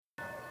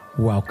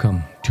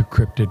Welcome to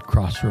Cryptid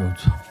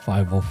Crossroads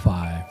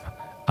 505.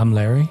 I'm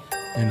Larry.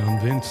 And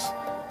I'm Vince.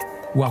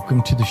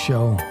 Welcome to the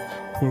show.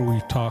 Where we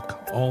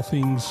talk all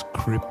things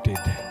cryptid,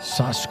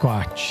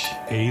 Squatch,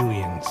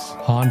 aliens,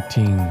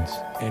 hauntings,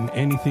 and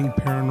anything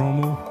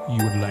paranormal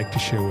you would like to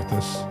share with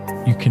us.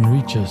 You can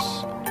reach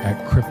us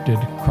at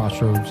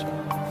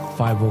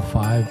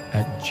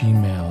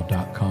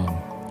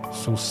cryptidcrossroads505@gmail.com.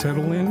 So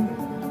settle in,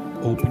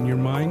 open your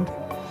mind,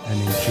 and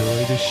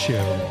enjoy the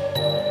show.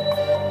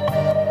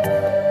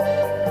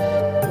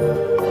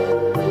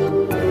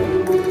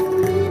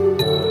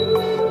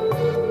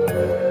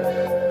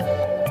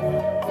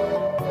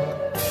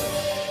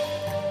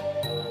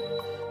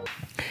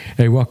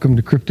 Hey, welcome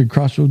to Cryptid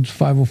Crossroads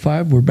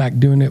 505. We're back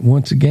doing it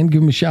once again.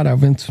 Give me a shout out,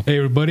 Vince. Hey,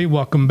 everybody.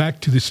 Welcome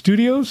back to the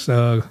studios.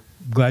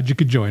 Glad you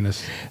could join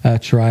us.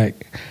 That's right.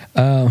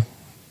 Of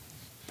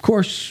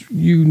course,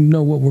 you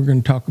know what we're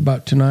going to talk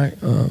about tonight.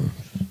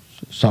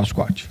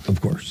 Squatch,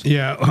 of course.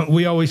 Yeah,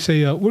 we always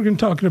say we're going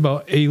to talk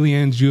about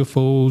aliens,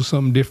 UFOs,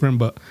 something different,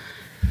 but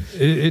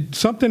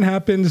something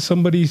happens.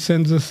 Somebody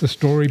sends us a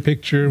story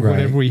picture, right.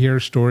 Whenever we hear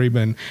a story,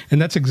 and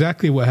that's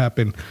exactly what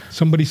happened.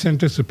 Somebody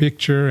sent us a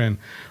picture, and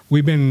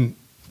we've been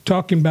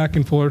talking back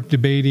and forth,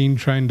 debating,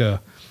 trying to,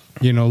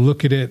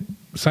 look at it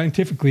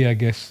scientifically, I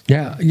guess.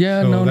 Yeah.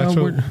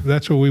 So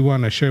that's what we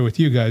want to share with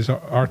you guys,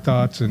 our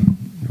thoughts and.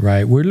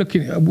 Right, we look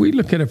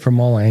at it from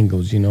all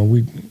angles.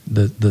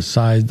 The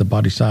size, the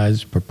body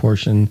size,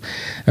 proportion.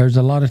 There's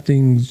a lot of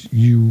things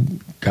you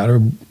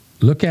gotta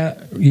look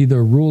at,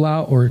 either rule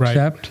out or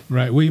accept.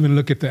 Right. We even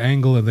look at the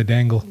angle of the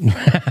dangle.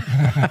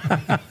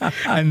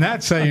 And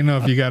that's how you know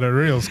if you got a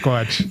real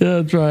Squatch.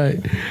 That's right.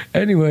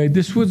 Anyway,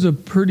 this was a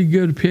pretty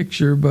good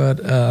picture,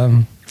 but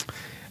I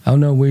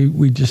don't know,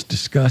 we just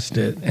discussed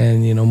it.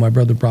 And, my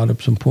brother brought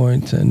up some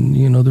points and,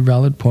 the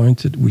valid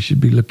points that we should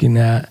be looking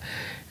at.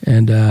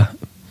 And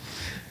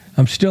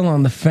I'm still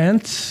on the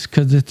fence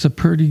because it's a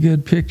pretty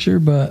good picture,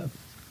 but,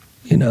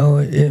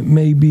 it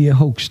may be a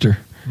hoaxer.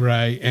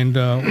 Right. And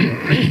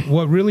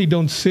what really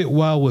don't sit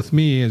well with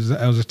me, as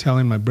I was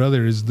telling my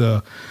brother, is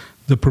the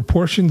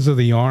proportions of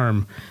the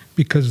arm,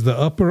 because the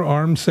upper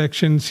arm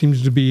section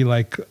seems to be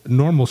like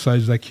normal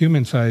size, like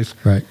human size.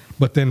 Right.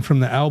 But then from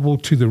the elbow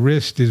to the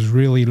wrist is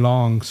really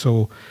long.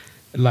 So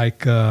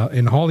like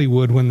in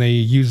Hollywood, when they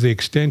use the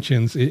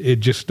extensions,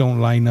 it just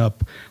don't line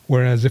up.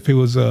 Whereas if it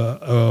was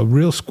a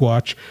real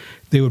Squatch,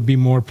 they would be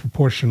more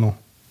proportional.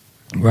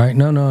 Right.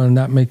 No, and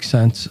that makes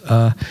sense.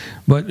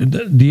 But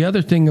the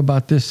other thing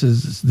about this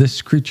is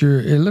this creature,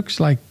 it looks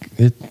like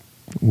it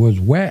was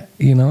wet.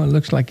 It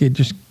looks like it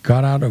just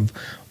got out of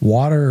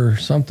water or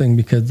something,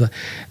 because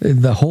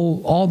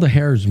all the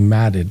hair is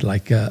matted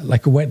like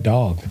a wet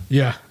dog.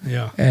 Yeah.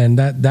 And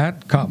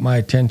that caught my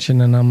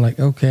attention, and I'm like,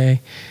 okay,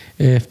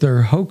 if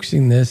they're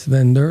hoaxing this,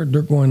 then they're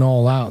going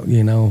all out.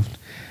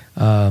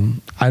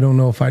 I don't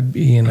know if I'd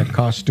be in a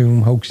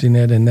costume hoaxing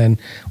it, and then,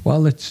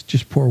 let's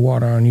just pour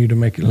water on you to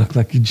make it look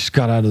like you just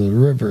got out of the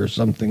river or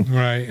something.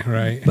 Right.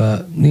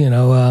 But,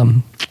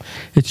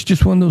 it's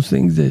just one of those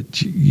things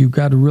that you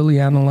got to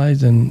really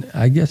analyze, and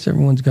I guess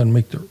everyone's got to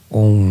make their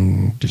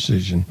own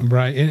decision.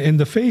 Right. And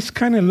the face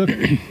kind of looked,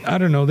 I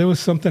don't know, there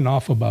was something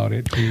off about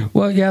it, too.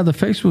 Well, yeah, the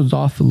face was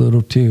off a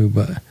little, too,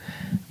 but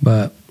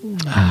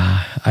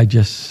I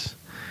just,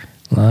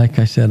 like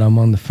I said, I'm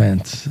on the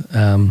fence.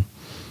 And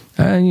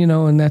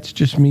that's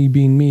just me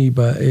being me,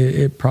 but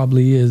it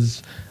probably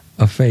is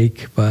a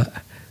fake. But,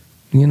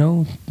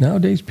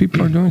 nowadays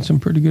people are doing some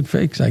pretty good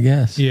fakes, I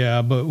guess.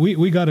 Yeah, but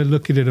we got to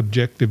look at it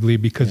objectively,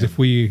 because if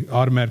we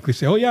automatically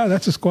say, oh, yeah,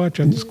 that's a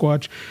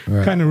Squatch,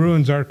 right, kind of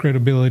ruins our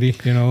credibility,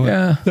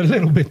 the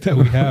little bit that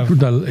we have.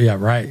 Yeah,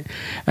 right.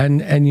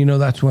 And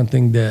that's one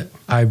thing that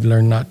I've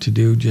learned not to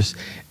do, just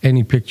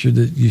any picture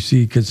that you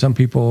see, because some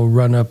people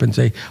run up and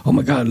say, oh,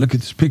 my God, look at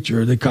this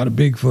picture. They caught a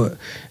Bigfoot.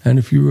 And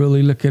if you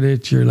really look at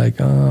it, you're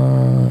like,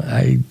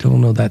 I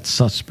don't know, that's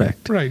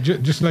suspect. Right,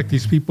 just like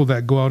these people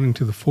that go out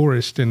into the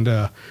forest and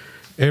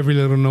every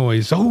little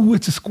noise, oh,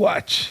 it's a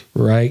Squatch.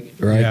 Right.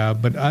 Yeah,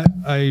 but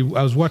I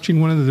was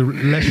watching one of the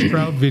Les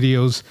Stroud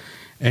videos,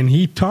 and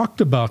he talked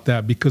about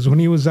that, because when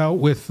he was out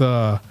with...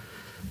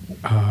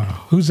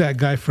 who's that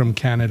guy from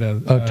Canada?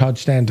 Todd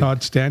Standing.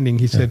 Todd Standing.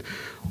 He said,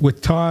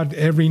 with Todd,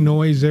 every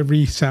noise,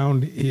 every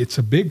sound, it's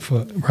a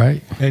Bigfoot.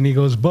 Right. And he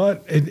goes,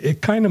 but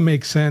it kind of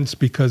makes sense,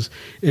 because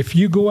if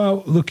you go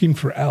out looking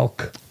for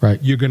elk,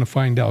 right, you're going to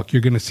find elk.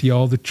 You're going to see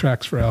all the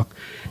tracks for elk.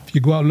 If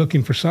you go out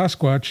looking for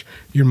Sasquatch,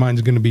 your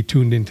mind's going to be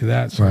tuned into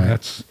that. So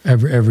that's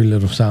every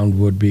little sound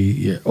would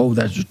be,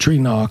 that's a tree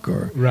knock,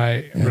 or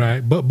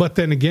right. But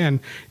then again,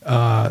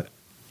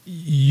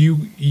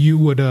 you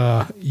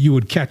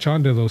would catch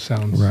on to those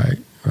sounds. Right.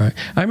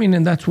 I mean,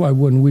 and that's why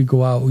when we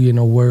go out,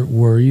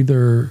 we're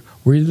either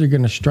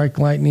going to strike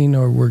lightning,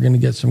 or we're going to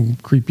get some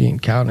creepy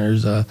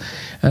encounters.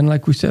 And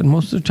like we said,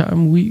 most of the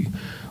time we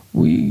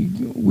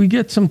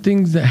get some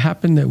things that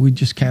happen that we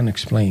just can't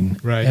explain.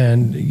 Right.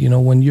 And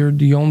when you're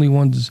the only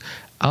ones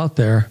out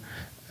there,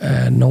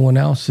 and no one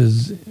else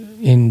is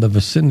in the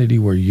vicinity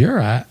where you're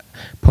at,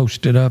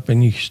 posted up,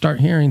 and you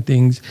start hearing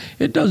things,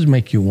 it does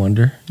make you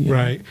wonder.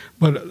 Right.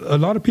 But a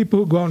lot of people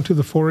who go out into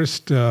the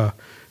forest,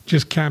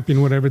 just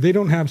camping, whatever, they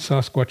don't have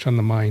Sasquatch on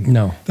the mind.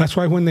 No. That's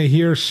why when they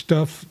hear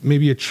stuff,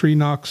 maybe a tree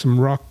knock, some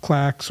rock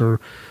clacks, or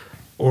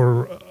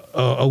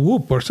a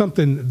whoop or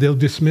something, they'll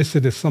dismiss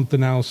it as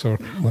something else, or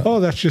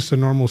that's just the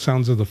normal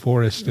sounds of the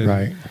forest. And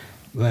Right.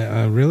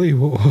 Really?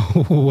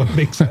 What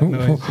makes that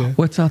noise? Yeah.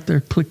 What's out there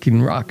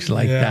clicking rocks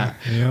like that?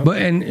 Yeah. But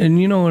and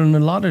and a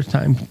lot of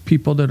times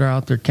people that are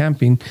out there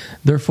camping,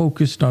 they're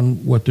focused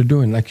on what they're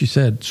doing. Like you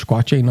said,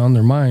 Squatch ain't on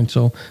their mind,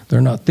 so they're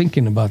not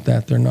thinking about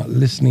that. They're not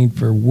listening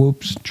for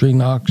whoops, tree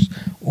knocks,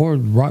 or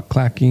rock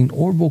clacking,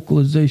 or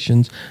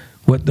vocalizations.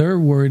 What they're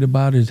worried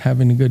about is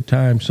having a good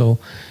time. So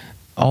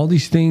all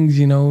these things,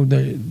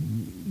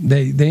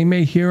 they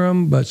may hear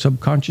them, but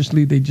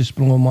subconsciously they just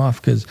blow them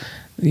off because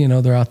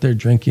they're out there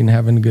drinking,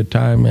 having a good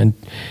time, and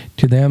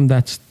to them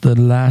that's the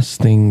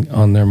last thing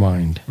on their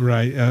mind.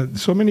 Right.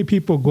 So many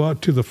people go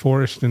out to the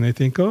forest and they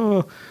think,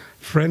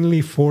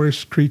 friendly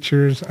forest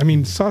creatures. I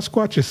mean,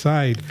 Sasquatch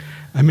aside,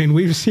 I mean,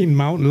 we've seen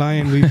mountain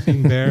lion, we've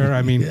seen bear.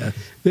 I mean, Yes.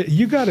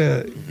 You got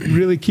to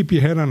really keep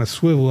your head on a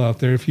swivel out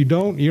there. If you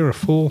don't, you're a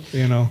fool.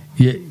 Yeah,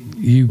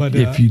 But,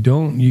 if you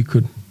don't, you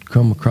could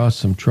come across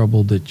some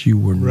trouble that you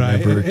were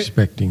never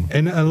expecting.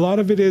 And a lot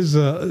of it is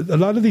a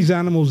lot of these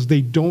animals,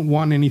 they don't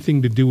want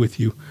anything to do with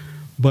you,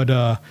 but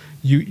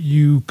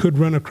you could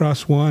run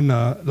across one,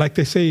 like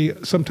they say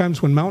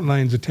sometimes when mountain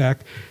lions attack,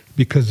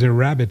 because they're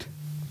rabid,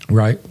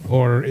 Right.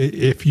 or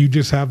if you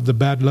just have the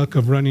bad luck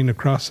of running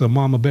across a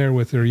mama bear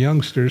with her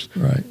youngsters,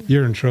 Right.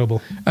 you're in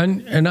trouble.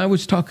 And I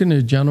was talking to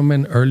a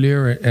gentleman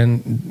earlier,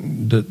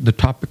 and the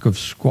topic of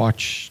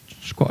Squatch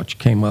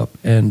came up,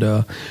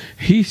 and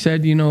he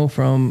said,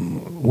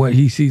 from what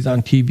he sees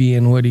on TV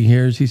and what he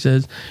hears, he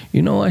says,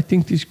 I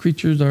think these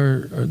creatures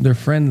they're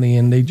friendly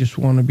and they just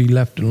want to be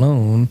left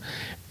alone.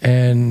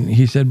 And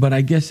he said, but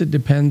I guess it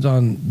depends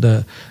on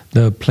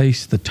the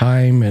place, the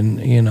time,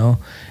 and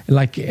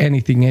like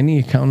anything, any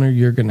encounter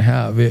you're going to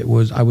have.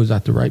 I was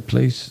at the right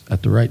place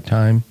at the right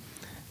time,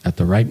 at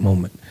the right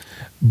moment.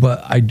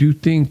 But I do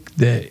think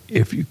that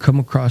if you come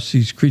across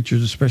these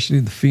creatures, especially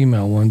the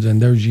female ones,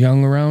 and there's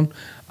young around,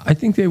 I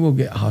think they will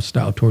get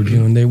hostile towards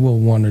you and they will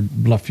want to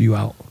bluff you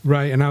out.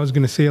 Right. And I was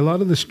going to say, a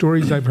lot of the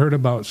stories I've heard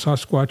about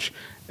Sasquatch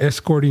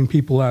escorting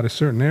people out of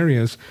certain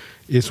areas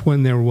is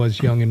when there was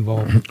young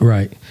involved.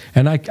 Right.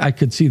 And I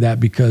could see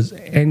that because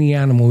any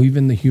animal,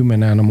 even the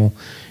human animal,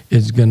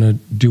 is going to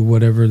do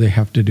whatever they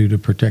have to do to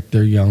protect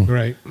their young.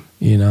 Right.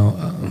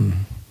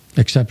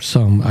 Except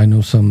some. I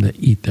know some that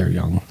eat their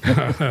young.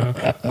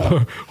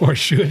 or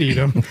should eat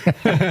them.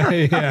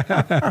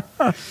 Yeah.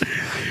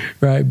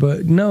 Right.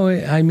 But no,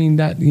 I mean,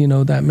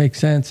 that makes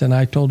sense. And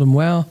I told him,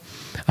 well,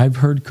 I've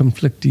heard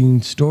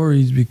conflicting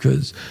stories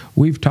because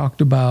we've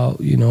talked about,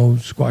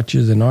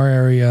 Squatches in our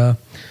area,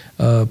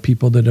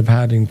 people that have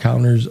had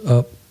encounters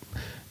up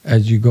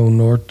as you go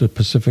north, the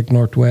Pacific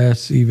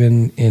Northwest,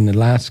 even in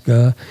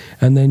Alaska.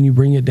 And then you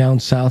bring it down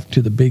south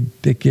to the Big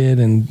Thicket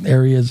and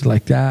areas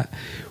like that,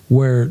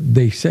 where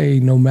they say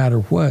no matter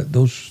what,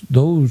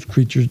 those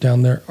creatures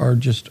down there are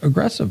just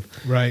aggressive.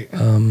 Right.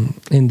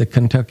 In the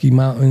Kentucky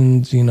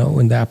mountains, in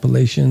the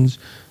Appalachians,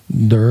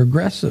 they're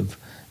aggressive.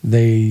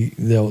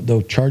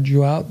 They'll charge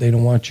you out. They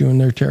don't want you in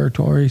their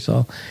territory.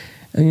 So,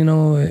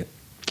 it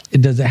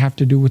does it have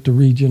to do with the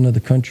region of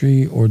the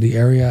country or the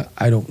area?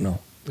 I don't know.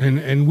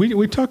 And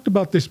we talked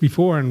about this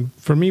before, and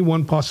for me,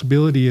 one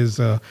possibility is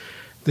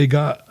they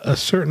got a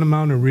certain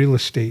amount of real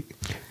estate.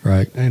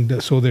 Right.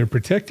 And so they're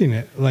protecting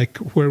it. Like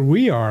where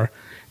we are,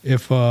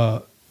 if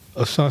a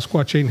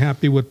Sasquatch ain't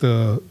happy with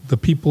the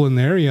people in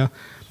the area,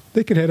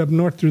 they could head up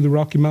north through the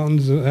Rocky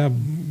Mountains and have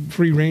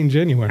free range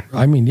anywhere.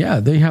 I mean, yeah,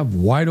 they have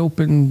wide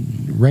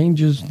open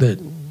ranges that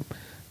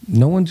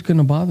no one's going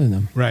to bother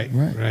them. Right.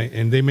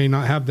 And they may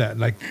not have that,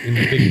 like in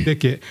the Big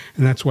Thicket,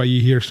 and that's why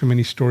you hear so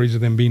many stories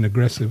of them being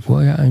aggressive.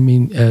 Well, yeah, I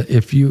mean,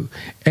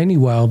 any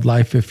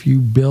wildlife, if you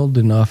build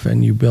enough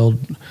and you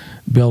build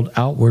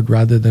outward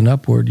rather than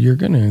upward, you're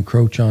going to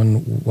encroach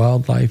on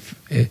wildlife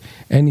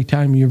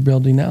anytime you're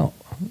building out.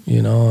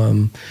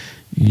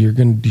 You're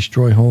going to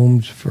destroy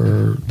homes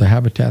for the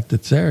habitat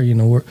that's there,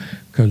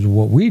 because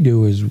what we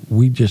do is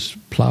we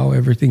just plow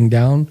everything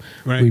down.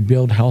 Right. We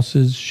build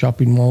houses,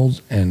 shopping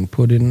malls, and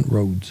put in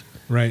roads.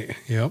 Right.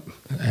 Yep.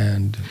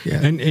 And yeah.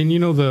 And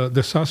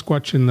the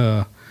Sasquatch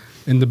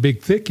in the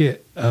Big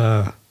Thicket,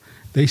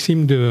 they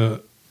seem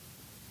to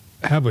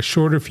have a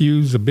shorter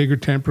fuse, a bigger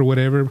temper,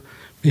 whatever.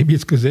 Maybe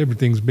it's because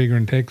everything's bigger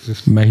in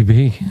Texas.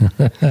 Maybe.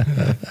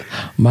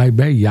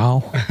 Maybe,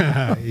 y'all.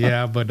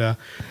 Yeah, but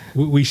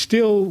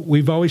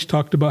we've always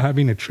talked about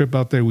having a trip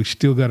out there. We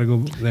still got to go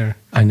there.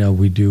 I know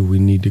we do. We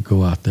need to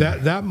go out there.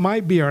 That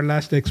might be our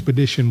last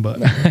expedition, but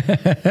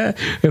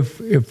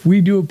if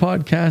we do a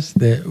podcast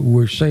that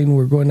we're saying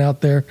we're going out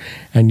there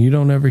and you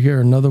don't ever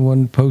hear another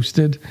one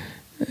posted,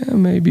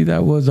 maybe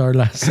that was our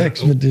last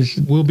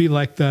expedition. We'll be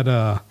like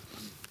that.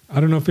 I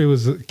don't know if it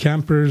was a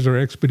campers or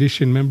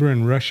expedition member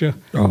in Russia,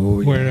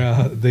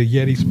 where the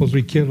Yeti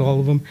supposedly killed all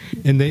of them,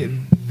 and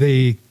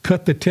they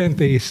cut the tent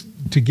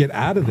to get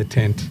out of the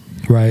tent.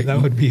 Right.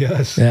 That would be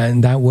us. Yeah,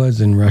 and that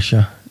was in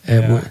Russia.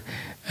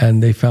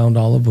 And they found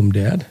all of them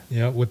dead.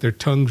 Yeah, with their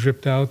tongues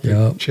ripped out,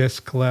 their chests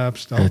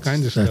collapsed, all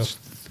kinds of stuff.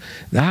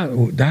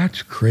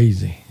 That's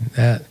crazy.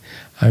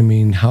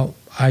 How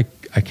I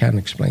can't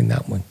explain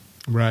that one.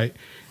 Right.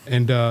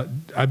 And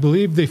I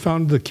believe they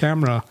found the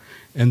camera,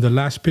 and the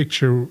last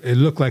picture, it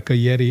looked like a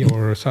Yeti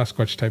or a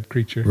Sasquatch type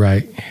creature.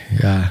 Right.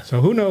 Yeah. So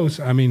who knows?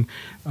 I mean,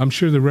 I'm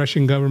sure the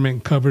Russian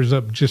government covers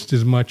up just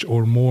as much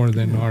or more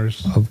than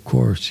ours. Of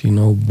course.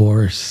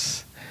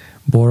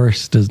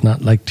 Boris does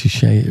not like to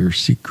share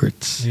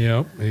secrets.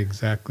 Yep,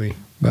 exactly.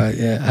 But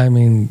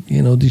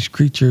these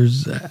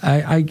creatures,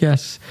 I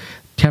guess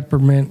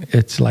temperament,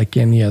 it's like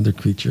any other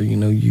creature.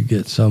 You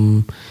get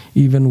some,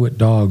 even with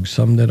dogs,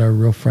 some that are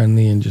real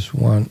friendly and just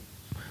want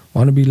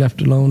to be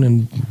left alone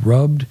and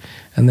rubbed,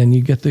 and then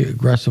you get the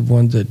aggressive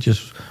ones that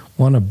just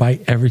want to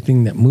bite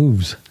everything that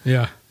moves.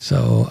 Yeah.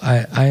 So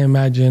I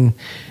imagine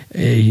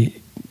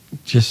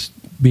just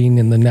being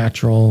in the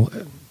natural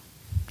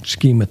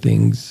scheme of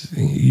things,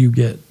 you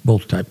get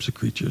both types of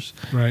creatures,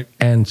 right,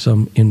 and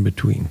some in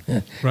between.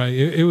 Right.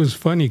 It was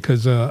funny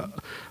because a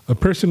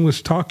person was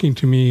talking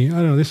to me, I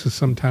don't know, this is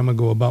some time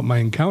ago, about my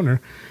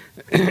encounter,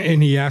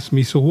 and he asked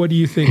me, so what do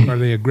you think? Are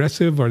they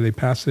aggressive? Are they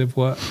passive?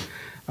 What?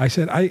 I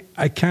said,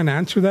 I can't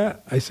answer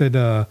that. I said,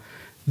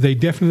 they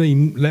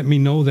definitely let me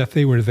know that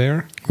they were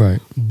there. Right.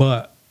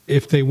 But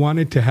if they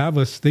wanted to have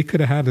us, they could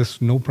have had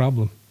us, no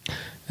problem.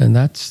 And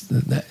that's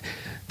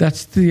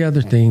the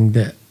other thing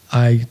that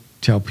I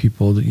tell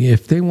people.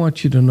 If they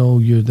want you to know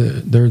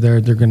they're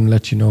there, they're going to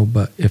let you know.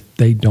 But if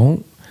they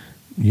don't,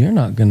 you're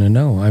not going to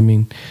know. I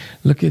mean,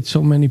 look at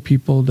so many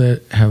people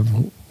that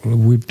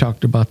we've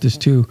talked about this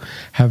too,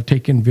 have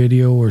taken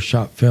video or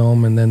shot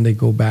film, and then they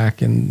go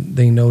back and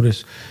they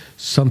notice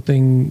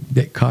something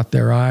that caught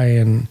their eye,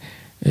 and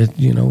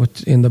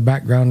it's in the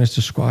background, it's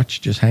a Squatch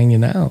just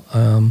hanging out.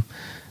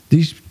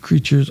 These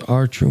creatures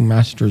are true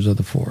masters of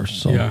the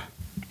forest. So. Yeah.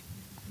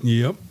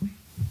 Yep.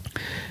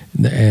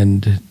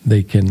 And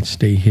they can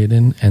stay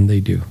hidden, and they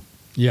do.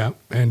 Yeah,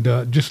 and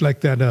just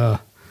like that,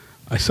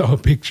 I saw a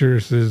picture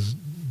that says,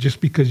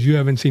 just because you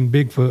haven't seen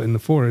Bigfoot in the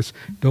forest,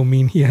 don't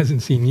mean he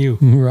hasn't seen you.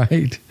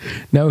 Right.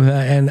 No,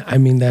 and I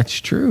mean, that's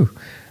true.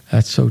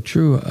 That's so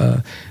true.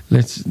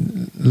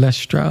 Les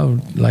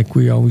Stroud, like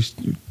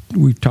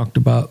we've talked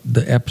about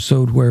the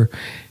episode where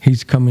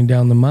he's coming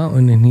down the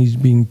mountain and he's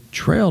being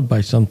trailed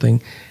by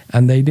something,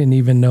 and they didn't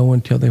even know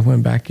until they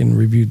went back and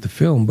reviewed the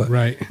film. But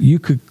right, you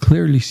could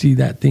clearly see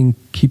that thing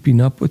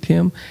keeping up with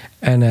him,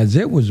 and as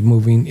it was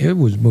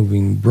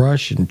moving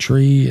brush and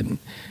tree,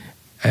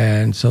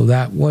 and so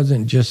that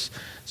wasn't just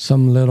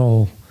some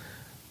little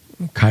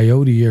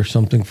coyote or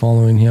something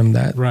following him.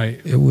 That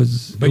right, it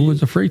was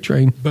a freight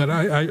train. But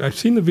I've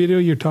seen the video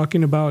you're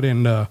talking about,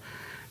 and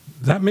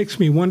that makes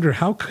me wonder,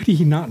 how could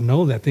he not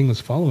know that thing was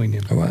following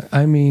him?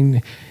 I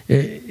mean,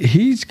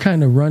 he's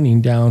kind of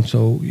running down.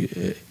 So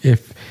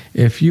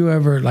if you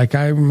ever, like,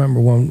 I remember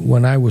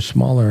when I was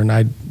smaller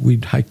and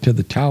we'd hike to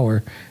the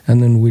tower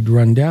and then we'd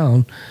run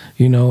down,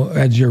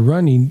 as you're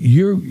running,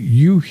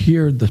 you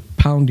hear the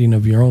pounding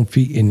of your own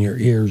feet in your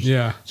ears.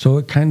 Yeah. So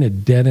it kind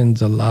of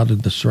deadens a lot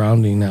of the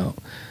surrounding out.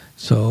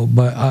 So,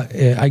 but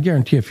I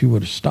guarantee if he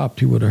would have stopped,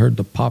 he would have heard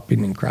the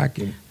popping and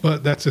cracking.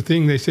 But that's the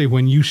thing. They say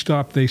when you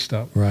stop, they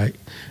stop. Right.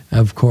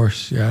 Of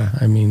course, yeah.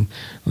 I mean,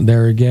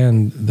 they're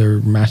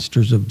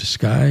masters of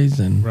disguise,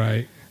 and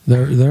right.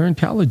 They're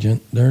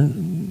intelligent. They're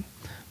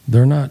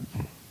not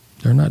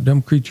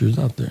dumb creatures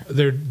out there.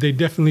 They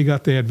definitely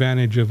got the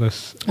advantage of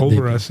us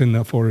over us in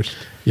the forest.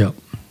 Yep.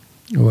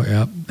 Well,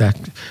 yep.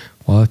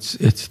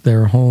 It's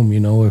their home.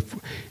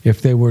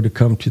 If they were to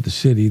come to the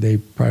city, they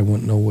probably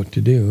wouldn't know what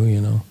to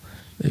do.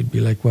 They'd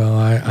be like, well,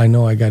 I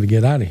know I got to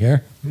get out of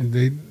here. And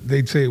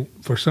they'd say,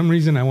 for some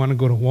reason, I want to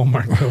go to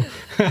Walmart, though.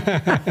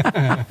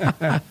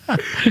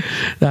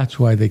 That's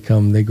why they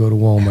come. They go to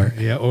Walmart.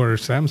 Yeah, or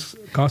Sam's,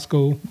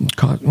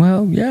 Costco.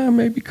 Well, yeah,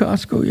 maybe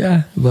Costco,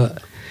 yeah.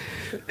 But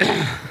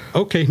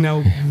okay,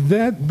 now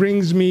that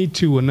brings me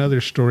to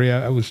another story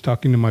I was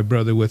talking to my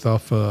brother with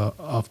off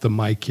the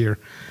mic here.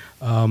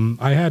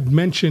 I had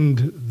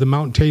mentioned the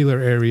Mount Taylor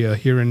area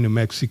here in New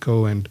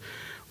Mexico, and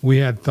we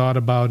had thought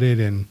about it,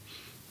 and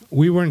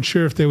we weren't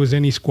sure if there was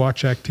any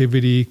Squatch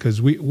activity because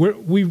we're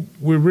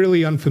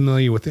really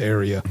unfamiliar with the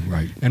area.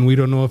 Right. And we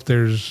don't know if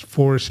there's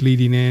forest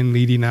leading in,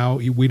 leading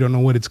out. We don't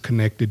know what it's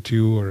connected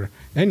to or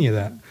any of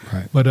that.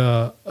 Right. But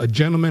a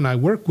gentleman I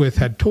work with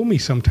had told me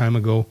some time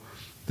ago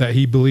that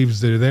he believes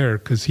they're there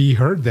because he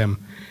heard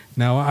them.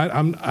 Now,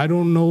 I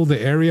don't know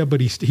the area, but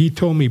he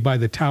told me by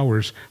the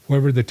towers,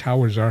 wherever the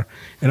towers are.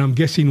 And I'm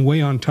guessing way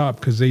on top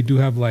because they do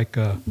have like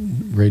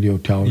radio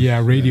towers.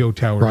 Yeah, radio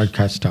towers.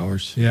 Broadcast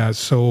towers. Yeah,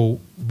 so,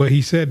 but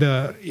he said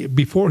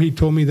before he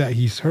told me that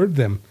he's heard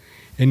them.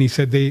 And he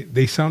said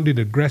they sounded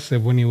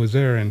aggressive when he was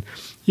there. And,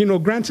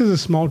 Grants is a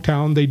small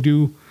town. They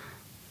do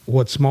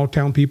what small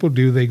town people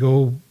do. They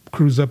go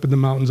cruise up in the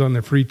mountains on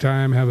their free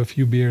time, have a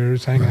few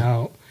beers, hang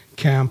out,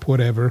 camp,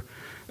 whatever.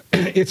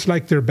 It's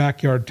like their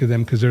backyard to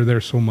them because they're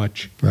there so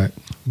much. Right.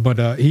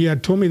 But he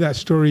had told me that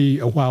story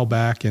a while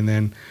back, and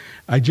then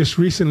I just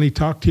recently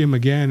talked to him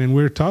again, and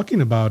we were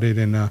talking about it,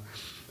 and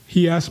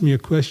he asked me a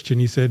question.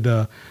 He said,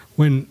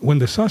 when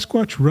the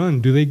Sasquatch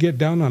run, do they get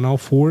down on all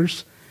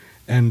fours?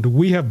 And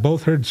we have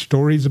both heard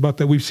stories about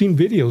that. We've seen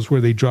videos where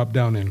they drop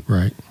down in.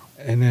 Right.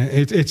 And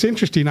it's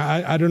interesting.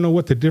 I don't know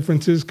what the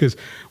difference is because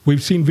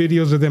we've seen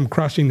videos of them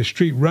crossing the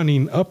street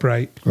running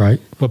upright. Right.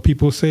 But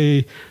people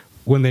say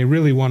when they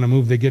really want to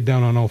move, they get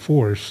down on all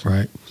fours.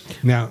 Right.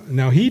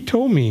 Now he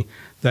told me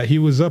that he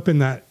was up in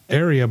that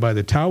area by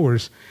the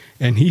towers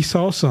and he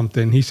saw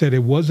something. He said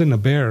it wasn't a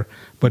bear,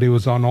 but it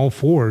was on all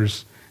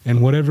fours.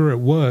 And whatever it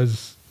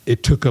was,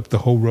 it took up the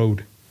whole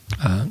road.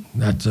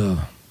 That's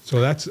a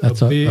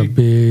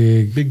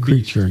big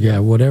creature. Beast. Yeah,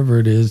 whatever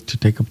it is to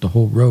take up the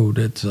whole road,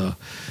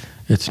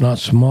 it's not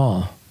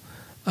small.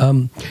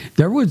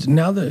 There was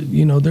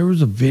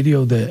a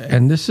video that,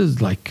 and this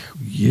is like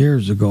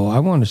years ago. I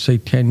want to say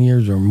 10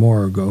 years or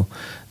more ago,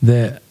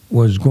 that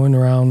was going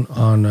around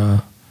on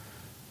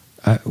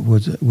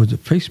was it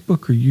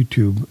Facebook or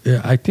YouTube?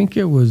 I think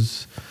it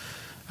was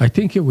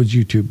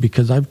YouTube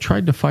because I've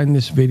tried to find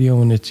this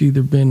video and it's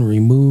either been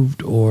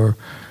removed or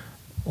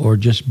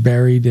just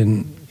buried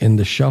in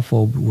the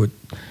shuffle with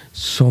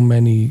so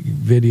many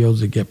videos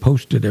that get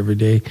posted every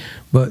day.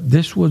 But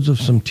this was of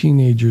some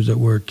teenagers that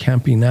were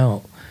camping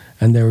out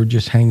and they were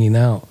just hanging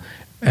out.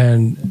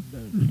 And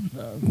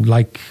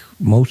like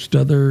most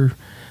other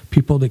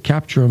people that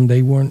capture them,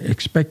 they weren't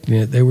expecting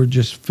it. They were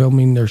just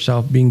filming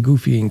themselves being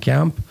goofy in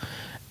camp.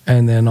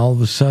 And then all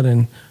of a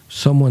sudden,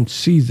 someone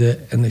sees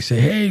it and they say,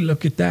 hey,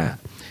 look at that.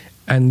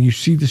 And you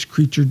see this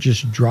creature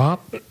just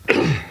drop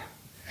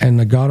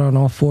and it got on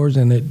all fours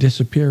and it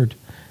disappeared.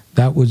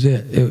 That was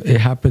it.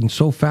 It happened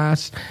so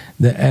fast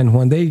that, and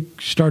when they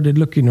started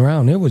looking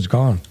around, it was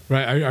gone.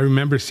 Right. I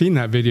remember seeing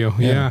that video.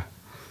 Yeah.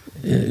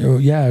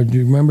 Yeah. Do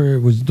you remember it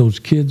was those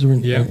kids were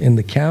in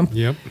the camp?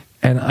 Yep.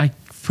 And I,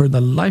 for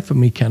the life of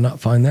me, cannot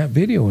find that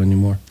video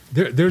anymore.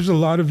 There's a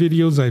lot of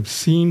videos I've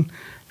seen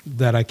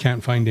that I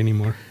can't find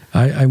anymore.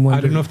 I wonder.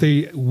 I don't know if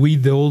they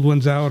weed the old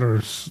ones out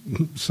or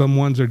some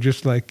ones are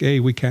just like, hey,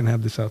 we can't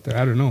have this out there.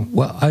 I don't know.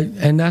 Well,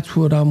 and that's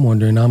what I'm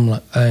wondering. I'm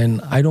like,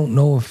 and I don't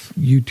know if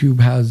YouTube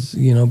has,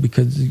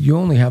 because you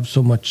only have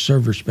so much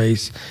server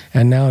space,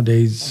 and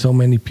nowadays so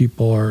many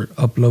people are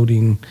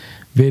uploading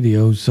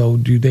videos. So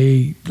do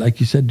they, like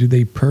you said, do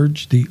they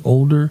purge the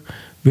older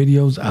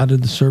videos out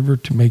of the server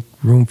to make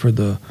room for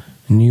the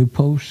new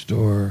post,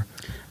 or?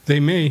 They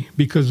may,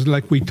 because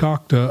like we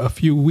talked a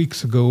few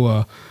weeks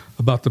ago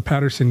about the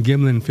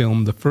Patterson-Gimlin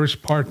film, the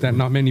first part that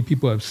not many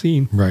people have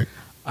seen. Right.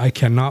 I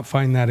cannot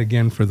find that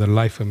again for the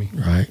life of me.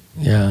 Right.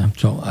 Yeah.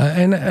 So,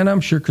 and I'm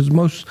sure because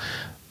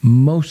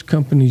most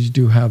companies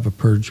do have a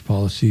purge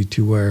policy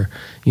to where,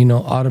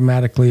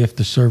 automatically if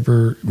the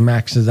server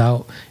maxes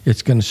out,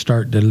 it's going to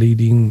start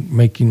deleting,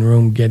 making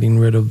room, getting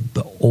rid of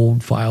the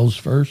old files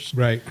first.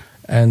 Right.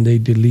 And they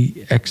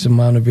delete X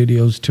amount of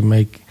videos to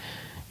make,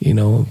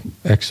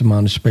 X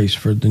amount of space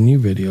for the new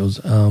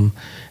videos.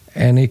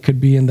 And it could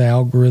be in the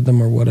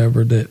algorithm or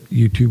whatever that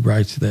YouTube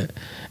writes that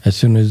as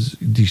soon as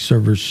these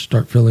servers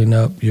start filling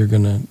up, you're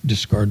going to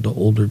discard the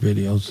older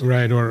videos.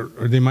 Right. Or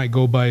they might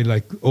go by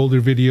like older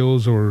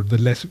videos or the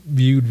less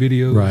viewed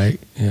videos.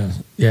 Right. Yeah.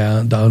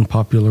 Yeah. The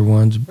unpopular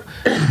ones.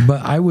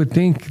 But I would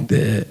think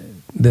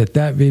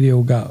that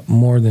video got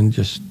more than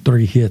just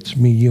 3 hits,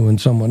 me, you,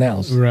 and someone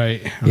else.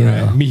 Right.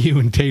 Me, you,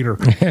 and Tater.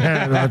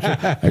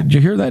 Did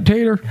you hear that,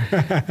 Tater?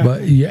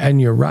 But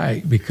and you're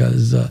right,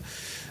 because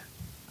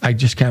I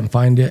just can't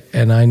find it,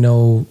 and I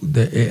know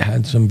that it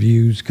had some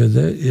views because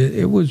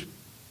it was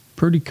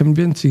pretty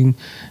convincing.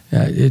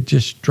 It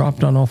just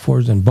dropped on all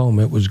fours and boom,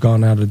 it was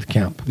gone out of the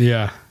camp.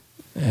 Yeah.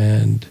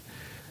 And,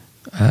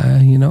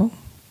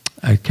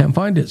 I can't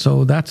find it,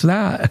 so that's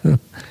that.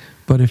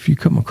 But if you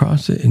come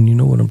across it and you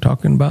know what I'm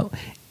talking about,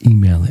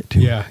 email it to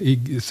me. Yeah,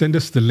 send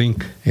us the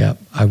link. Yeah,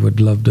 I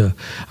would love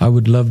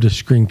to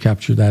screen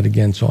capture that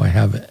again so I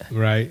have it.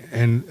 Right.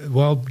 And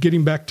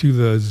getting back to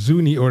the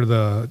Zuni or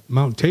the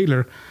Mount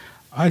Taylor,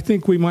 I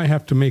think we might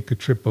have to make a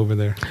trip over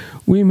there.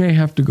 We may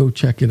have to go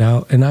check it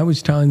out. And I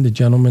was telling the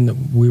gentleman that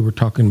we were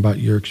talking about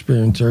your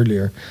experience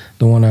earlier,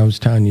 the one I was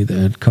telling you that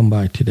had come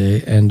by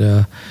today.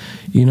 And,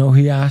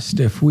 he asked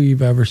if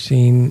we've ever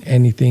seen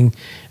anything.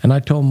 And I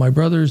told him my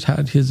brother's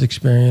had his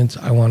experience.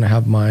 I want to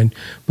have mine.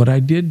 But I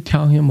did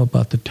tell him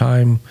about the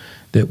time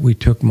that we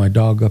took my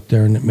dog up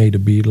there and it made a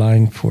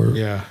beeline for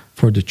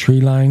the tree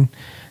line.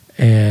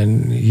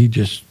 And he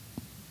just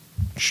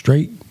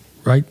straight,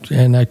 right?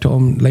 And I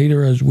told him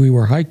later as we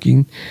were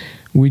hiking,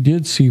 we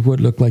did see what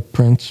looked like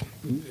prints.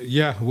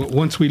 Yeah,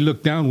 once we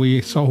looked down,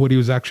 we saw what he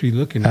was actually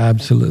looking at.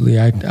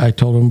 Absolutely. I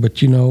told him,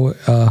 but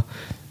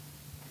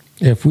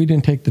if we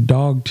didn't take the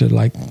dog to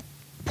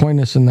point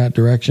us in that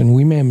direction,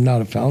 we may not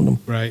have found him.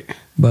 Right.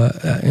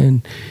 But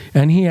and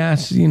he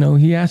asked,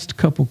 a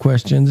couple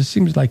questions. It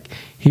seems like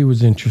he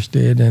was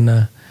interested,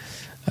 and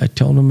I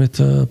told him it's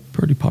a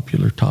pretty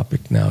popular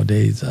topic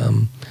nowadays.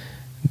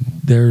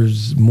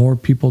 There's more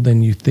people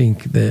than you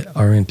think that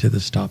are into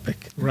this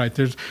topic. Right.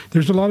 There's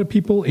a lot of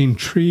people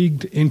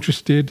intrigued,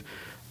 interested,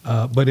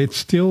 but it's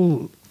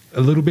still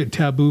a little bit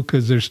taboo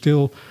because there's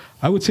still,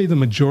 I would say the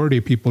majority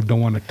of people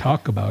don't want to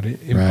talk about it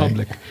in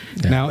public.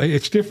 Yeah. Now,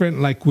 it's different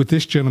like with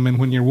this gentleman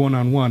when you're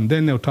one-on-one,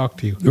 then they'll talk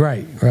to you.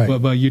 Right.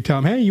 But you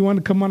tell them, hey, you want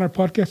to come on our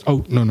podcast?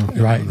 Oh, no.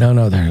 Right.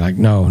 No. They're like,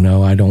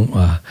 no, I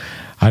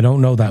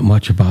don't know that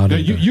much about it.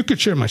 You could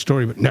share my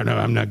story, but no,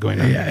 I'm not going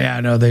on. Yeah,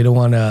 no, they don't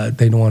want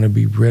to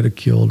be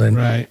ridiculed. And,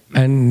 right.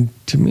 And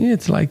to me,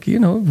 it's like,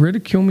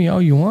 ridicule me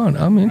all you want.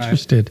 I'm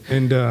interested.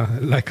 Right.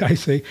 And like I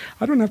say,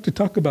 I don't have to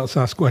talk about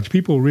Sasquatch.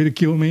 People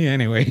ridicule me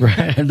anyway.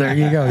 Right. There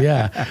you go.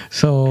 Yeah.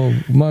 So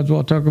might as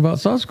well talk about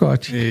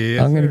Sasquatch.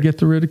 Yes, I'm going to get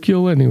the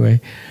ridicule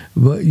anyway.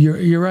 But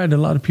you're right. A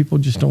lot of people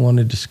just don't want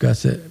to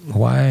discuss it.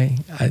 Why?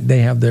 They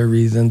have their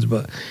reasons.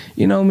 But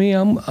me,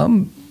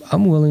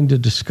 I'm willing to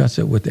discuss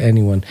it with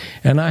anyone.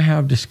 And I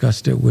have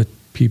discussed it with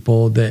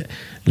people that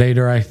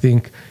later I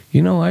think,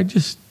 I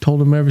just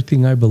told them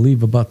everything I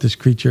believe about this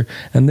creature.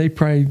 And they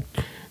probably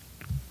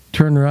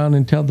turn around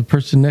and tell the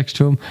person next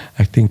to him,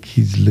 I think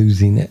he's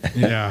losing it.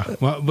 Yeah.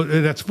 Well, but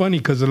that's funny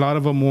because a lot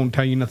of them won't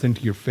tell you nothing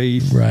to your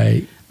face.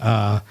 Right.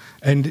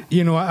 And,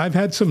 I've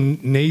had some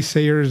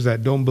naysayers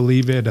that don't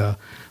believe it.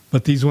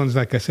 But these ones,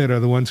 like I said,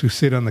 are the ones who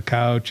sit on the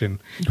couch, and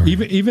right.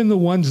 even the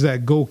ones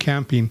that go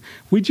camping.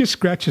 We just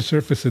scratch the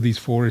surface of these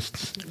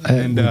forests.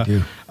 And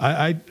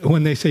I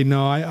when they say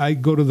no, I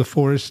go to the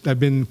forest.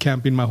 I've been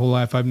camping my whole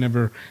life. I've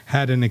never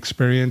had an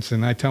experience,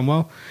 and I tell them,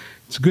 well,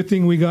 it's a good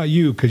thing we got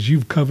you because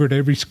you've covered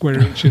every square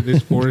inch of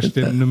this forest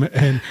in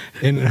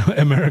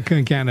America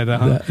and Canada.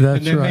 Huh? That's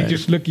and then right. they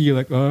just look at you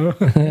like, oh.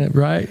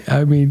 Right.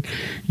 I mean,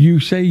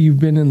 you say you've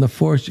been in the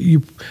forest.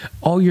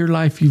 All your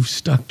life you've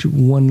stuck to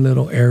one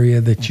little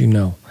area that you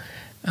know.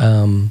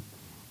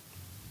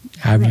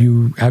 Have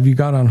you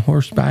got on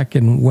horseback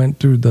and went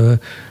through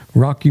the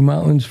Rocky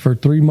Mountains for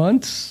 3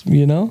 months?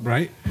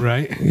 Right.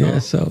 Yeah.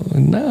 So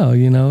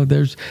no,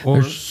 there's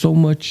so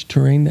much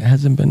terrain that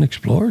hasn't been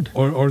explored.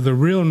 Or the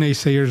real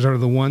naysayers are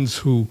the ones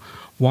who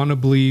want to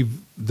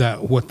believe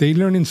that what they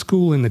learn in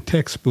school in the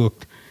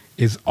textbook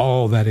is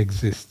all that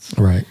exists.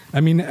 Right.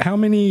 I mean, how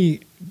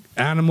many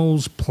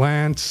animals,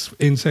 plants,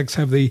 insects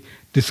have they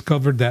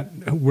discovered that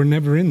were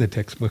never in the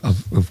textbooks?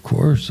 Of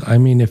course. I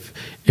mean, if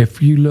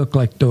you look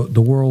like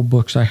the world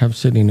books I have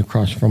sitting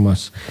across from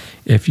us,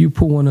 if you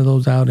pull one of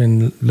those out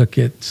and look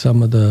at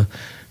some of the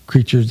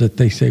creatures that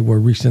they say were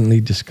recently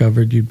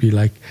discovered, you'd be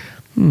like,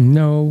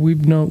 no,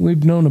 we've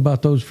known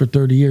about those for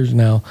 30 years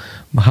now.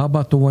 How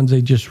about the ones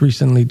they just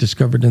recently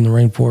discovered in the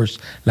rainforest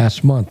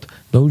last month?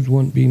 Those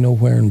wouldn't be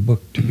nowhere in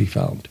book to be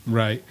found.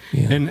 Right.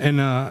 Yeah.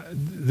 And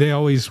they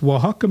always, well,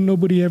 how come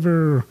nobody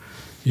ever,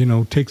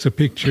 takes a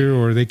picture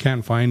or they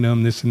can't find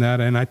them, this and that?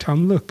 And I tell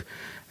them, look,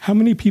 how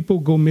many people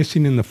go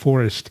missing in the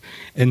forest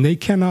and they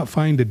cannot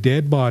find a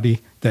dead body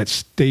that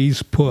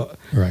stays put?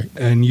 Right.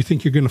 And you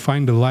think you're going to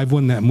find a live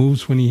one that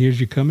moves when he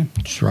hears you coming?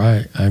 That's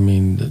right. I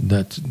mean,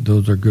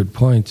 those are good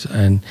points.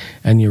 And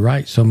you're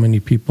right. So many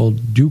people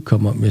do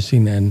come up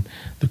missing and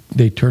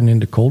they turn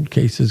into cold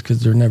cases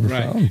because they're never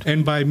found.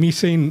 And by me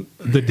saying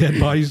the dead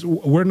bodies,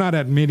 we're not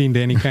admitting to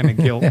any kind of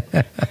guilt.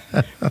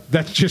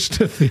 That's just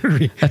a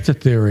theory. That's a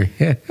theory.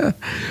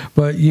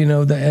 But,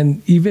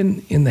 and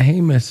even in the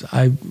Jemez,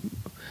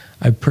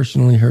 I've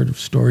personally heard of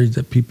stories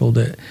that people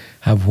that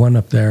have went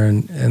up there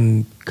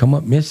and come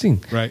up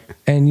missing. Right.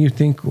 And you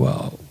think,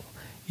 well,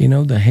 the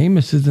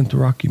Jemez isn't the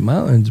Rocky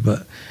Mountains,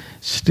 but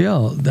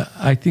still,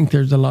 I think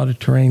there's a lot of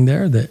terrain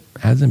there that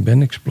hasn't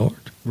been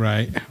explored.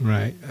 Right.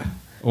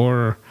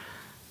 Or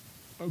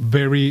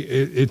there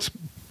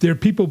are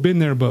people been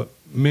there, but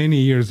many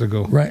years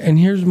ago. Right. And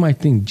here's my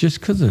thing. Just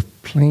because a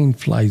plane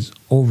flies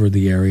over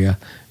the area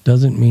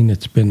doesn't mean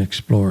it's been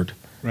explored.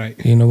 Right.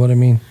 You know what I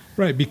mean?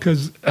 Right,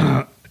 because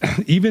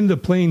even the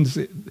planes,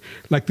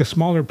 like the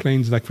smaller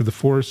planes, like for the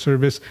Forest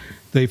Service,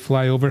 they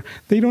fly over.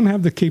 They don't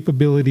have the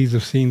capabilities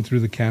of seeing through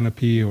the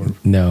canopy or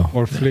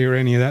flare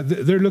any of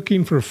that. They're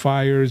looking for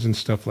fires and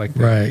stuff like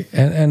that. Right,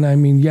 and I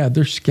mean, yeah,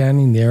 they're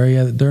scanning the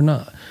area. They're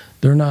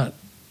not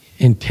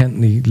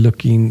intently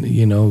looking,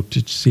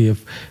 to see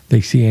if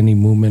they see any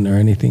movement or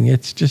anything.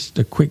 It's just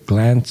a quick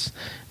glance,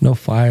 no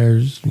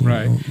fires.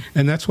 Right.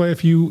 And that's why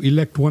if you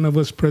elect one of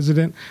us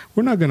president,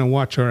 we're not going to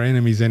watch our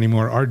enemies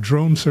anymore. Our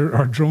drone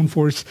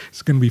force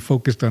is going to be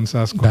focused on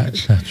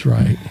Sasquatch. That's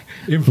right.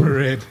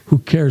 Infrared. Who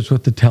cares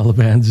what the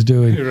Taliban's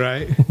doing?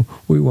 Right.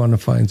 We want to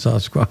find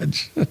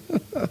Sasquatch.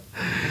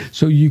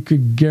 So you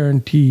could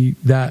guarantee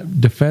that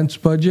defense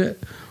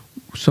budget,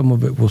 some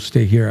of it will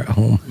stay here at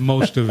home.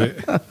 Most of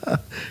it.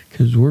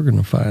 Because we're going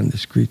to find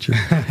this creature.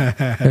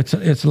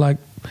 It's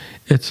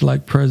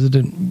like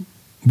President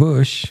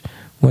Bush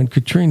when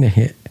Katrina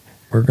hit.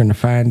 We're going to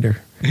find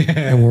her,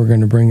 and we're going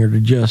to bring her to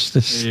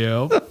justice.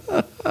 Yep.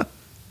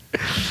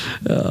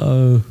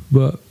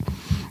 But,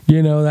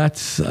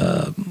 that's,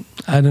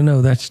 I don't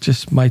know, that's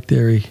just my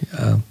theory.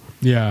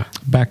 Yeah.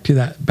 Back to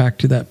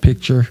that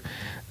picture.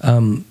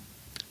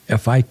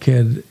 if I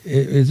could,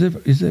 is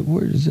it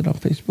where is it on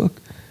Facebook?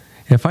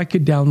 If I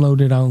could download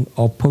it,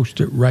 I'll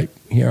post it right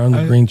here on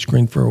the green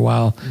screen for a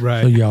while,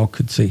 right, so y'all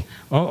could see.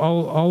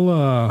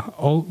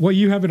 Well,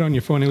 you have it on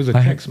your phone. It was a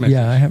text message.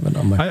 Yeah, I have it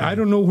on my phone. I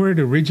don't know where it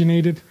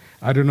originated.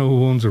 I don't know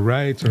who owns the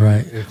rights.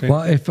 Right.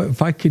 Well,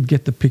 if I could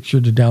get the picture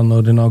to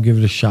download, and I'll give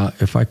it a shot.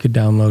 If I could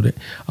download it,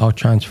 I'll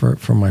transfer it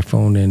from my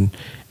phone and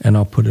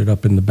I'll put it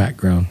up in the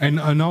background. And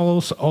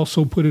I'll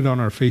also put it on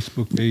our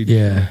Facebook page.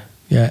 Yeah,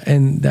 yeah.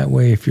 And that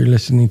way, if you're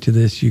listening to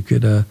this, you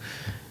could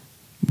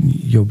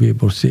you'll be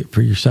able to see it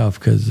for yourself,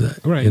 because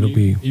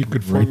you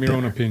could form right your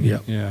own opinion.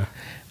 Yep. Yeah.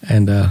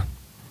 And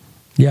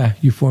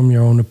you form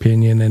your own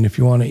opinion. And if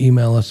you want to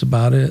email us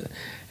about it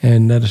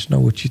and let us know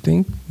what you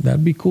think,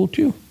 that'd be cool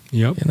too.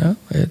 Yep. You know,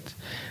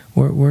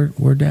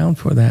 we're down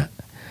for that.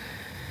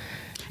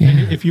 Yeah.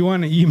 And if you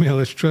want to email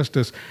us, trust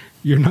us,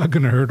 you're not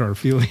going to hurt our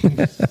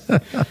feelings.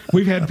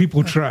 We've had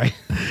people try.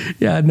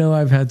 Yeah, I know.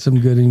 I've had some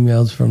good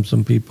emails from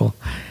some people,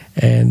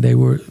 and they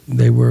were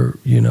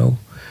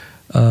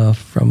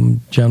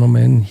from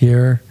gentlemen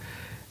here,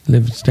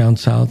 lives down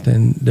south,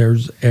 and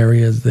there's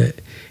areas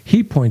that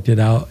he pointed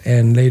out,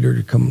 and later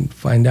to come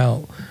find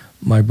out,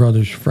 my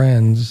brother's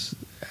friends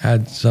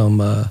had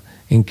some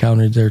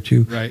encounters there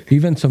too. Right.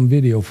 Even some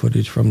video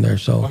footage from there.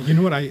 So you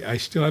know what? I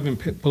still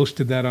haven't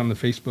posted that on the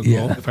Facebook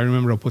wall. If I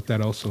remember, I'll put that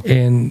also.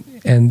 And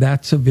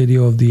that's a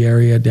video of the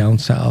area down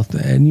south.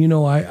 And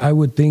I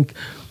would think,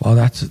 well,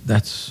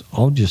 that's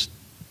all just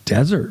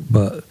desert,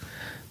 but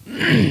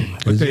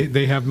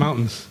they have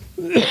mountains.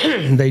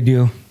 They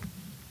do.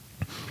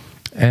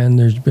 And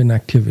there's been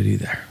activity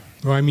there.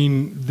 Well, I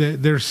mean,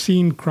 they're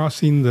seen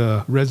crossing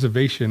the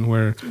reservation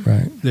where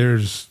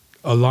there's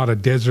a lot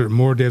of desert,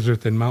 more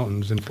desert than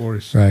mountains and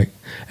forests. Right.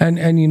 And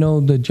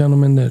the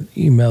gentleman that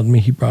emailed me,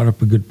 he brought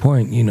up a good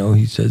point.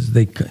 He says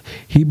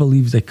he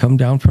believes they come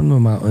down from the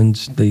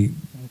mountains, they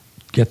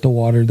get the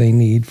water they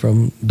need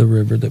from the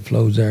river that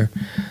flows there,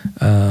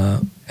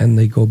 and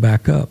they go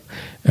back up.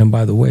 And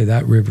by the way,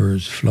 that river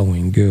is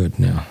flowing good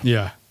now.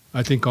 Yeah.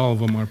 I think all of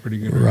them are pretty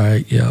good.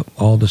 Right, yeah.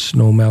 All the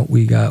snow melt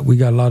we got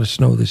a lot of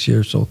snow this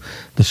year, so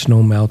the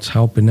snow melt's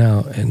helping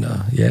out. And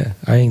I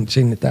ain't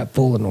seen it that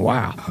full in a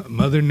while.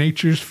 Mother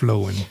Nature's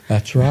flowing.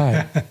 That's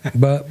right.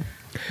 But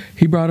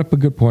he brought up a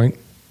good point,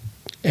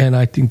 and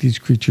I think these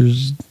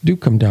creatures do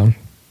come down.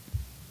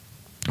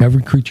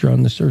 Every creature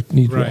on this earth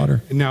needs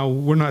water. Now,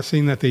 we're not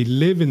saying that they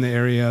live in the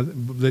area,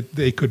 that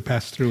they could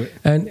pass through it.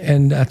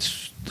 And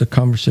that's the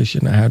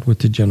conversation I had with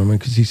the gentleman,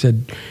 because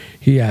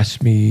he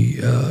asked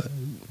me,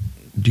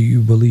 do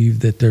you believe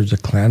that there's a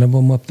clan of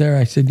them up there?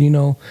 I said,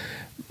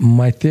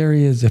 my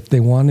theory is if they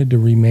wanted to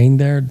remain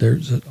there,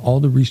 there's all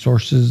the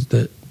resources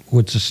that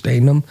would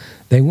sustain them.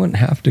 They wouldn't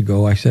have to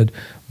go. I said,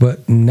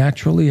 but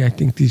naturally, I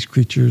think these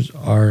creatures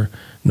are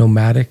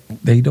nomadic.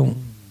 They're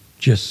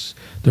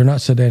not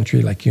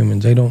sedentary like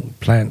humans. They don't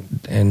plant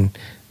and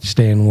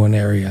stay in one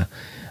area.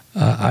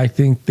 I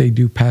think they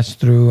do pass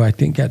through. I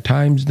think at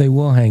times they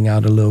will hang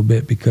out a little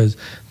bit because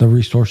the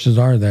resources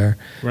are there.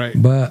 Right.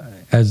 But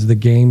as the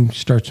game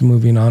starts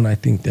moving on, I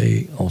think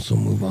they also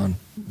move on.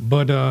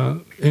 But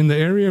in the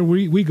area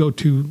we go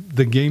to,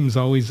 the game's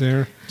always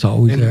there. It's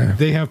always there.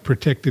 They have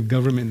protected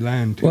government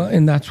land too. Well,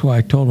 and that's why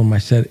I told them, I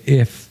said,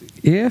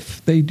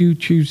 if they do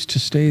choose to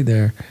stay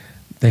there,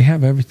 they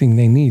have everything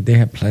they need. They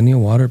have plenty of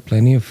water,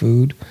 plenty of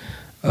food.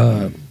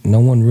 No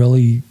one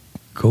really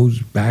goes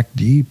back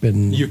deep.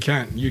 And you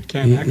can't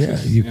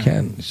access. Yeah, you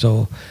can.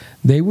 So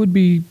they would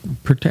be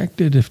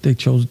protected if they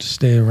chose to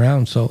stay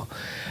around. So,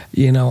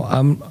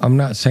 I'm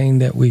not saying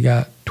that we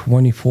got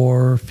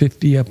 24,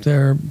 50 up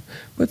there,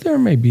 but there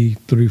may be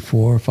 3,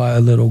 4, 5, a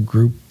little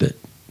group that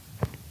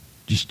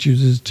just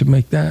chooses to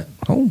make that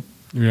home.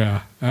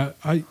 Yeah.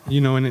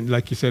 And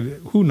like you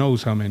said, who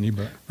knows how many,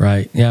 but.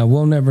 Right. Yeah.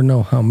 We'll never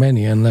know how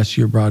many unless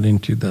you're brought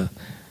into the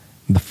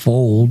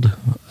fold,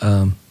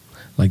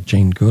 like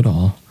Jane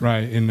Goodall.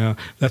 Right. And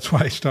that's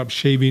why I stopped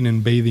shaving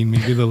and bathing.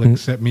 Maybe they'll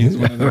accept me as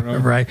one of their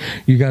own. Right.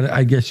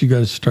 I guess you got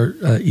to start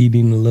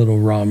eating a little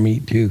raw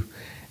meat too,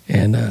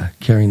 and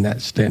carrying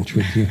that stench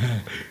with you.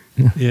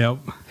 Yep.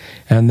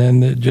 And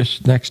then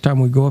just next time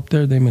we go up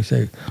there, they may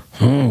say,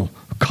 "Oh,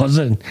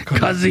 cuzzy."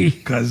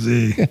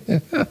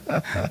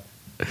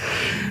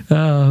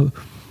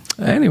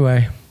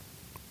 Anyway,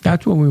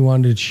 that's what we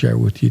wanted to share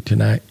with you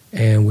tonight,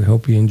 and we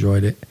hope you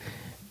enjoyed it.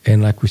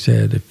 And like we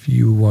said, if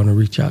you want to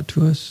reach out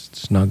to us,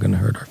 it's not going to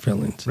hurt our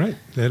feelings. Right.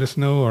 Let us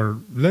know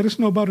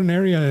about an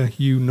area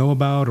you know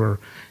about, or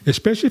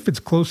especially if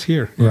it's close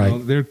here.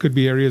 Right. There could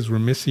be areas we're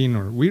missing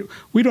or we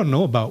don't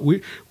know about.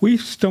 We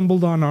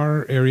stumbled on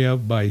our area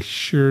by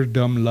sheer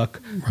dumb luck.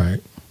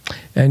 Right.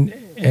 And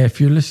if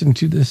you're listening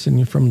to this and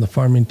you're from the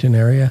Farmington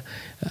area,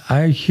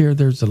 I hear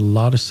there's a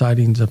lot of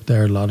sightings up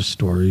there, a lot of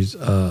stories,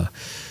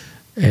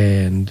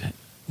 and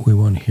we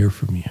want to hear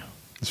from you.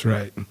 That's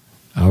right.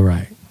 All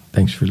right.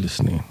 Thanks for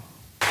listening.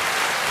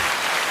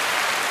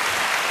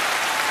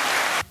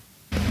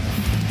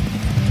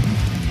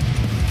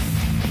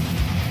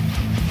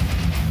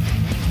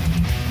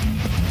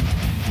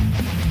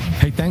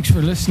 Hey, thanks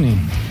for listening.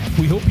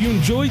 We hope you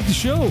enjoyed the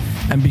show.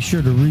 And be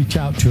sure to reach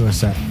out to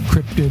us at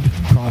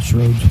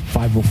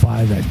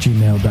cryptidcrossroads505 at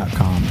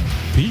gmail.com.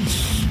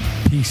 Peace.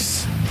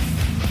 Peace.